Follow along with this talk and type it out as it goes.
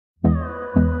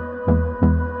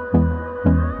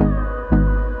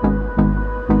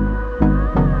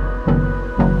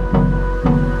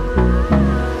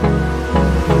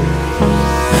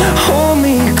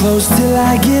close till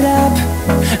I get up.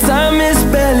 Time is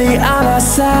barely on our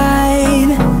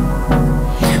side.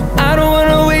 I don't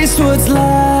wanna waste what's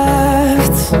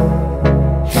left.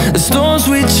 The storms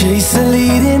we chase are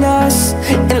leading us,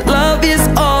 and love is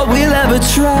all we'll ever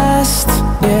trust.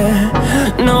 Yeah,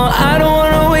 no, I don't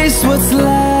wanna waste what's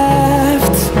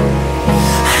left.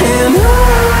 And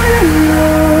on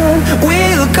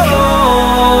we'll go,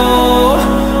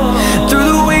 through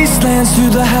the wastelands,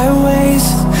 through the highways,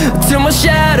 till my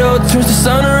shadow turns to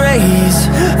sun rays.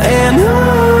 And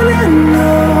on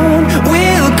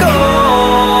we'll go,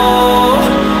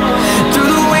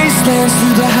 through the wastelands,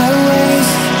 through the highways,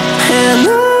 and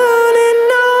on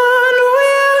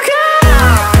we'll go.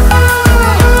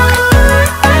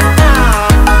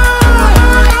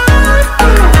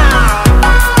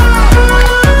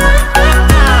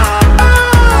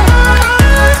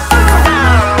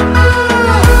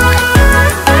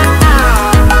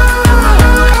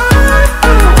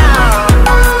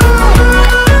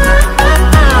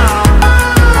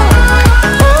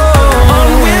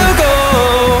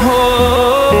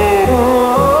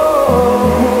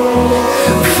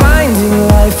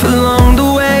 Along the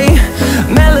way,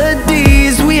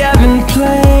 melodies we haven't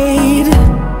played.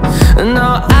 No,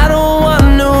 I don't want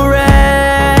no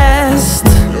rest.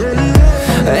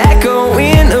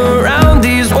 Echoing around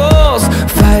these walls,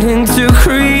 fighting to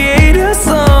create a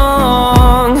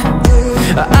song.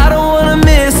 I don't wanna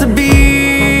miss a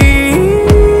beat.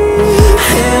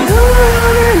 And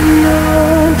on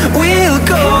we'll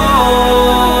go,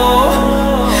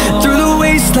 through the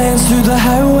wastelands, through the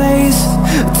highways,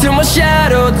 till my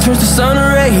shadow turns to sun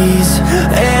rays.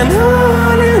 And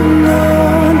on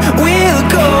we'll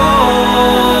go,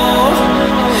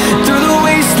 through the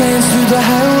wastelands, through the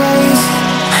highways,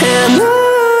 and on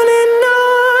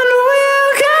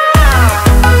we'll go.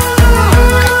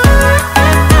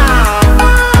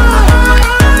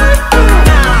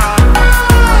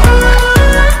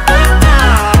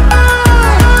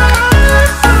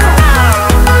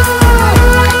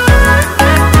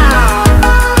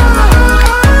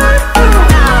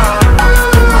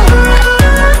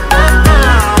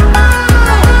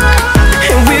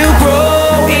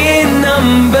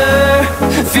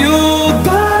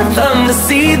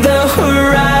 See the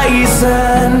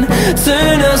horizon,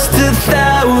 turn us to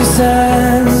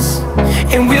thousands,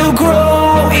 and we'll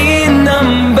grow in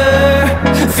number,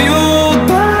 fueled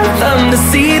by them. To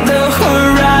see the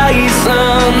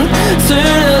horizon,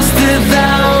 turn us to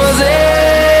thousands,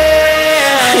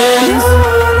 and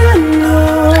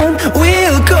on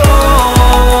we'll go,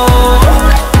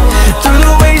 through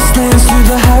the wastelands, through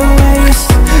the highways,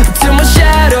 till my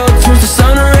shadow turns to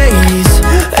sun rays.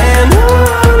 And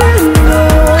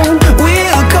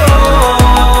we'll go,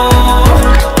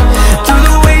 through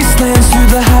the wastelands,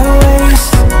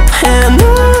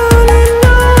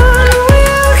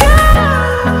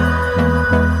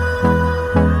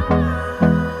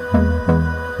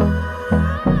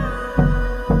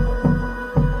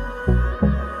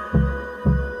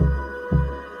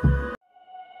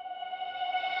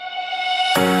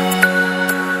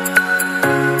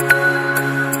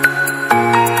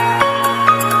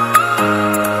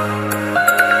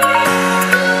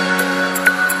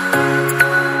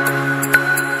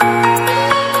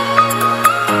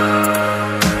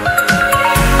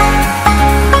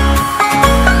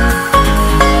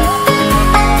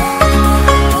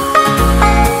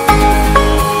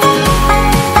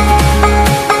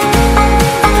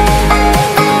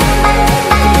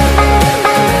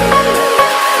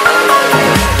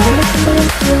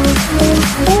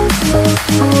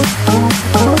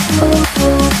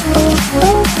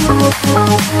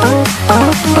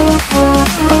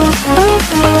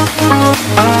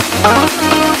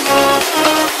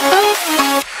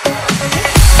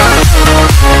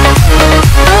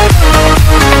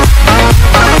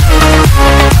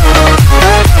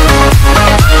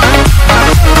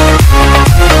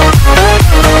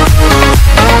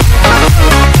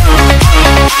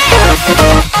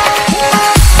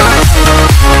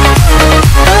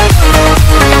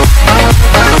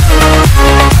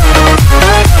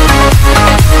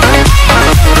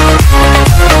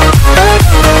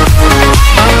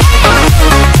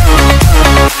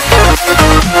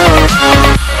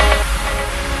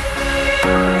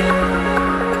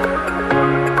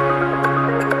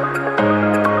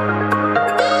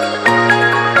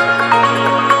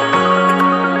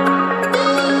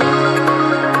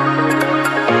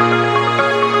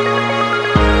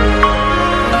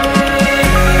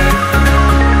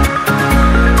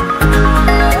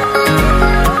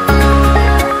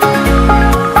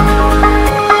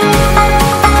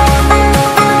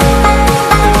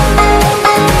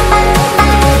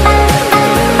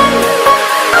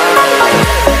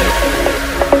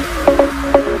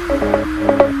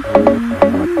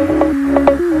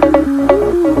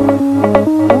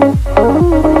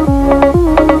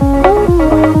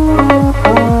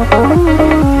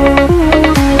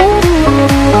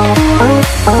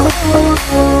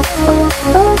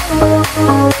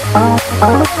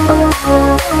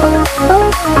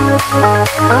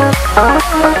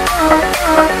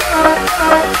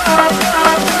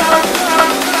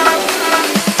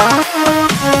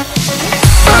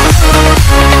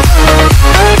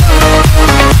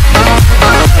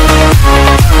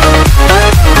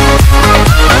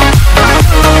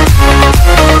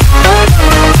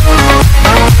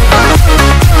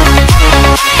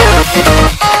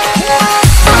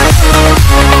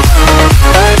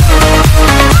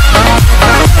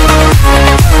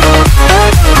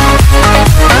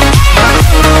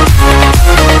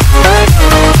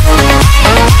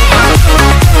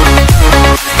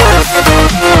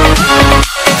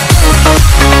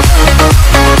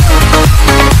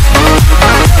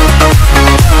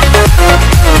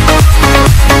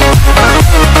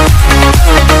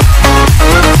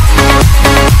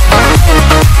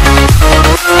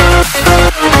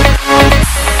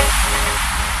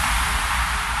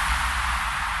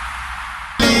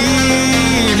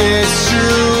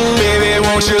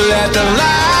 Won't you let the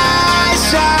light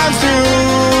shine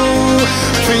through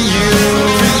for you,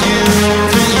 for you,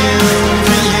 for you,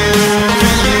 for you,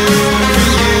 for you, for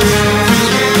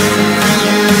you, for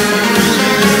you,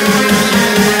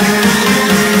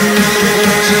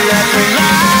 won't you let the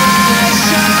light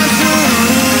shine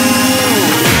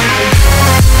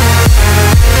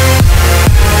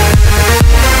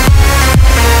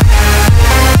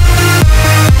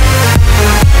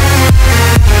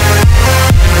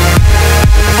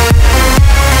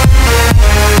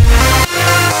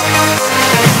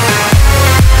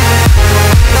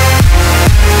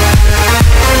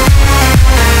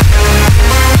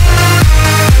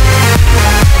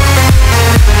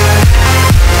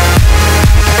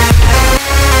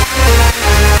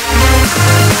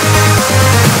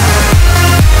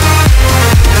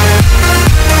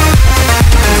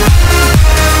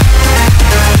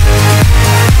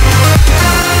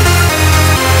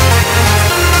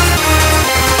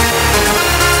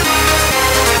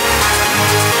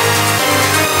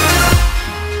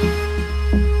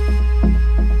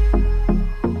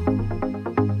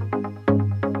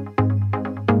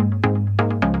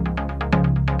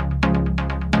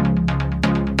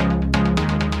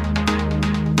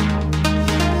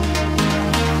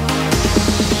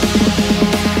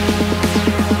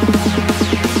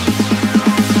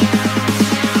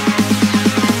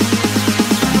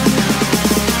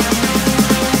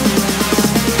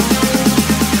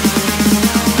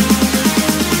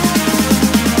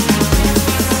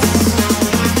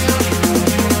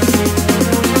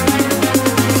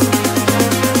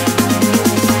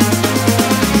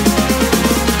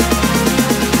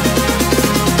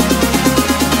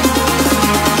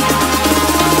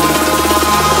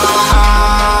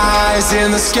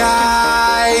in the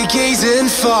sky, gazing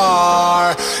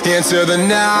far into the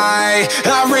night.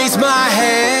 I raise my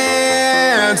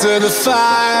hand to the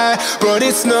fire, but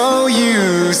it's no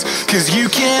use, 'cause you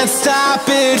can't stop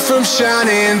it from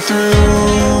shining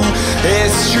through.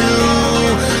 It's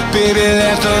true, baby,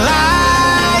 let the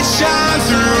light shine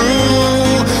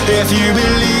through. If you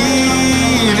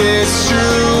believe it's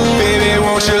true, baby,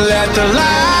 won't you let the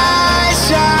light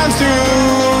shine through?